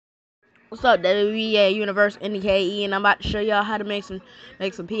What's up, WBA Universe NDKE, and I'm about to show y'all how to make some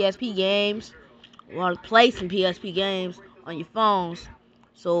PSP games. Want to play some PSP games on your phones.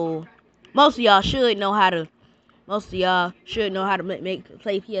 So most of y'all should know how to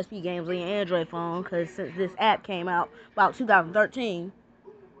play PSP games on your Android phone, because since this app came out about 2013.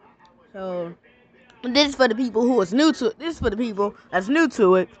 So this is for the people who is new to it. This is for the people that's new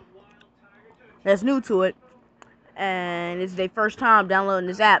to it. And it's their first time downloading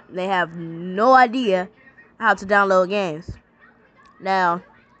this app. They have no idea how to download games. Now,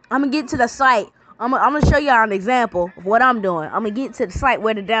 I'm gonna get to the site. I'm gonna show y'all an example of what I'm doing. I'm gonna get to the site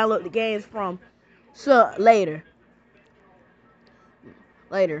where to download the games from. So later,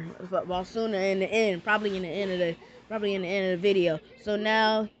 well, sooner in the end, probably in the end of the video. So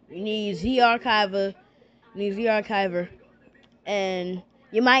now you need Z-Archiver, and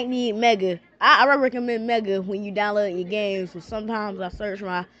you might need Mega. I recommend Mega when you download your games. So sometimes I search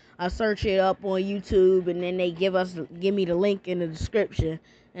it up on YouTube, and then they give me the link in the description,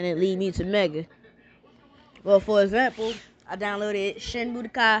 and it lead me to Mega. Well, for example, I downloaded Shin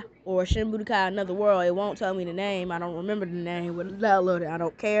Budokai or Shin Budokai Another World. It won't tell me the name. I don't remember the name when I download it. I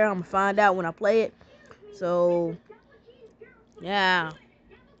don't care. I'm gonna find out when I play it. So yeah.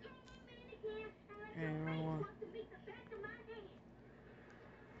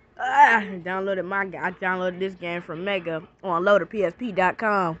 I downloaded this game from Mega on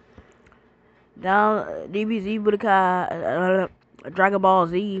loaderpsp.com. DBZ Budokai, Dragon Ball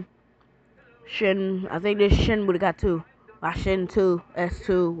Z, Shin. I think this Shin Budokai 2, Shin 2,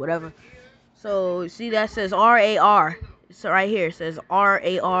 S2, whatever. So see that says RAR. So right here it says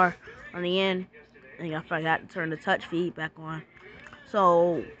RAR on the end. I think I forgot to turn the touch feedback on.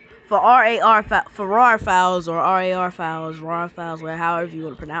 So for RAR files or RAR files, however you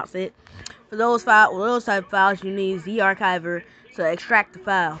want to pronounce it. For those type of files, you need Z-Archiver to extract the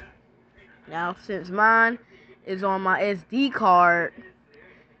file. Now, since mine is on my SD card,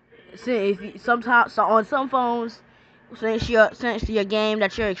 on some phones, since your game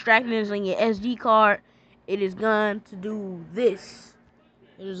that you're extracting is on your SD card, it is going to do this.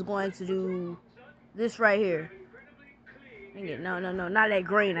 It is going to do this right here. No, not that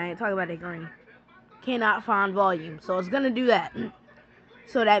green. I ain't talking about that green. Cannot find volume. So it's gonna do that.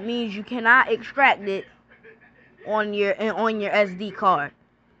 So that means you cannot extract it on your SD card.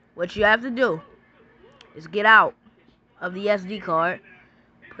 What you have to do is get out of the SD card,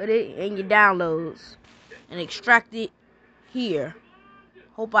 put it in your downloads, and extract it here.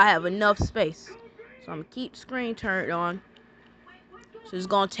 Hope I have enough space. So I'm gonna keep the screen turned on. So it's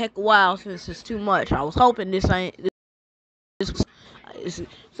gonna take a while since it's too much. I was hoping this ain't.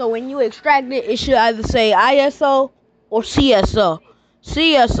 So when you extract it, it should either say ISO or CSO.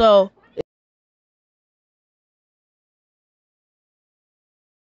 CSO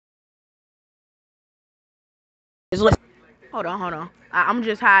is hold on. I'm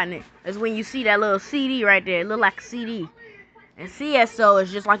just hiding it. It's when you see that little CD right there. It look like a CD. And CSO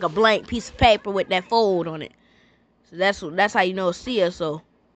is just like a blank piece of paper with that fold on it. So that's how you know it's CSO.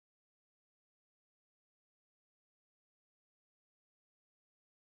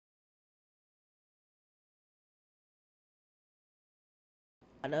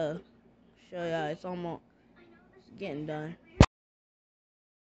 I'll show y'all. It's almost getting done.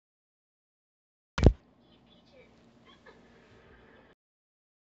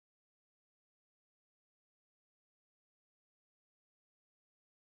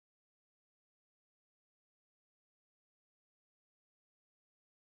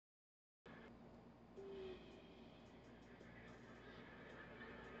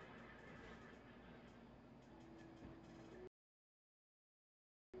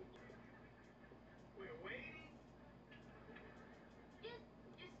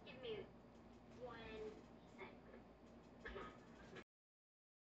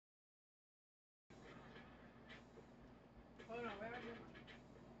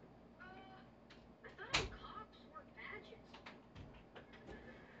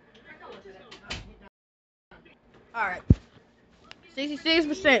 Alright.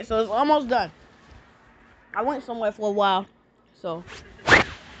 66%, so it's almost done. I went somewhere for a while, so.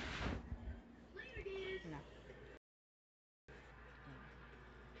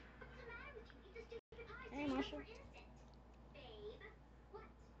 Hey, Marshall.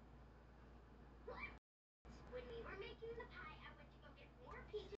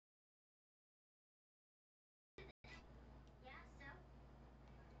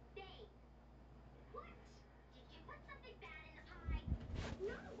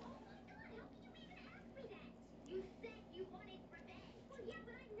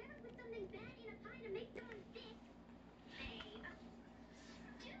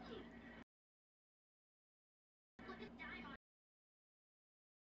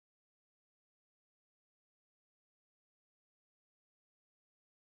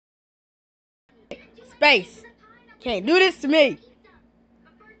 space. Can't do this to me.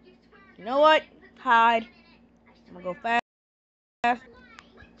 You know what? Hide. I'm gonna go fast. As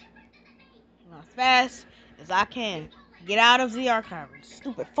fast as I can. Get out of the archive.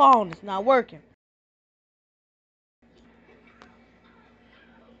 Stupid phone is not working.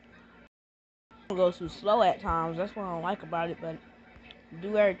 It goes too slow at times. That's what I don't like about it, but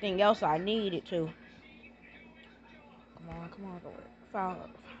do everything else I need it to. Come on, go file.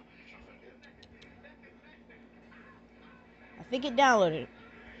 I think it downloaded.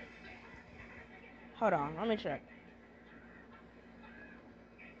 Hold on, let me check.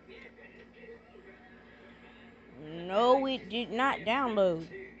 No, it did not download.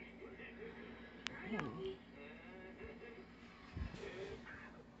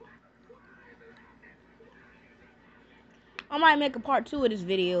 I might make a part 2 of this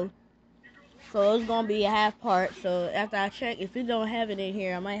video. So it's gonna be a half part. So after I check, if it don't have it in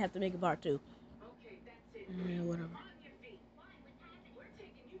here, I might have to make a part 2. Yeah, whatever.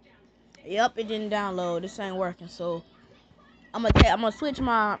 Yep, it didn't download. This ain't working. So I'm gonna switch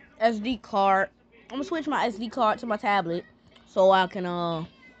my SD card. I'm gonna switch my SD card to my tablet, so I can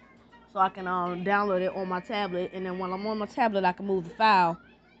download it on my tablet, and then when I'm on my tablet, I can move the file.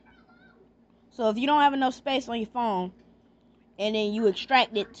 So if you don't have enough space on your phone, and then you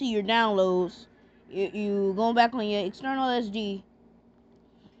extract it to your downloads, you go back on your external SD.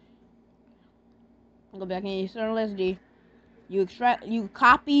 Go back in your external SD. You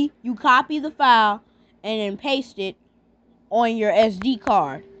copy the file, and then paste it on your SD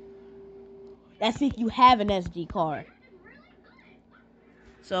card. That's if you have an SD card.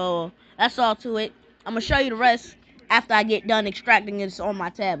 So that's all to it. I'm gonna show you the rest after I get done extracting this on my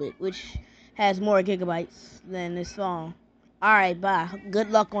tablet, which has more gigabytes than this phone. Alright, bye.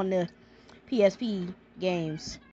 Good luck on the PSP games.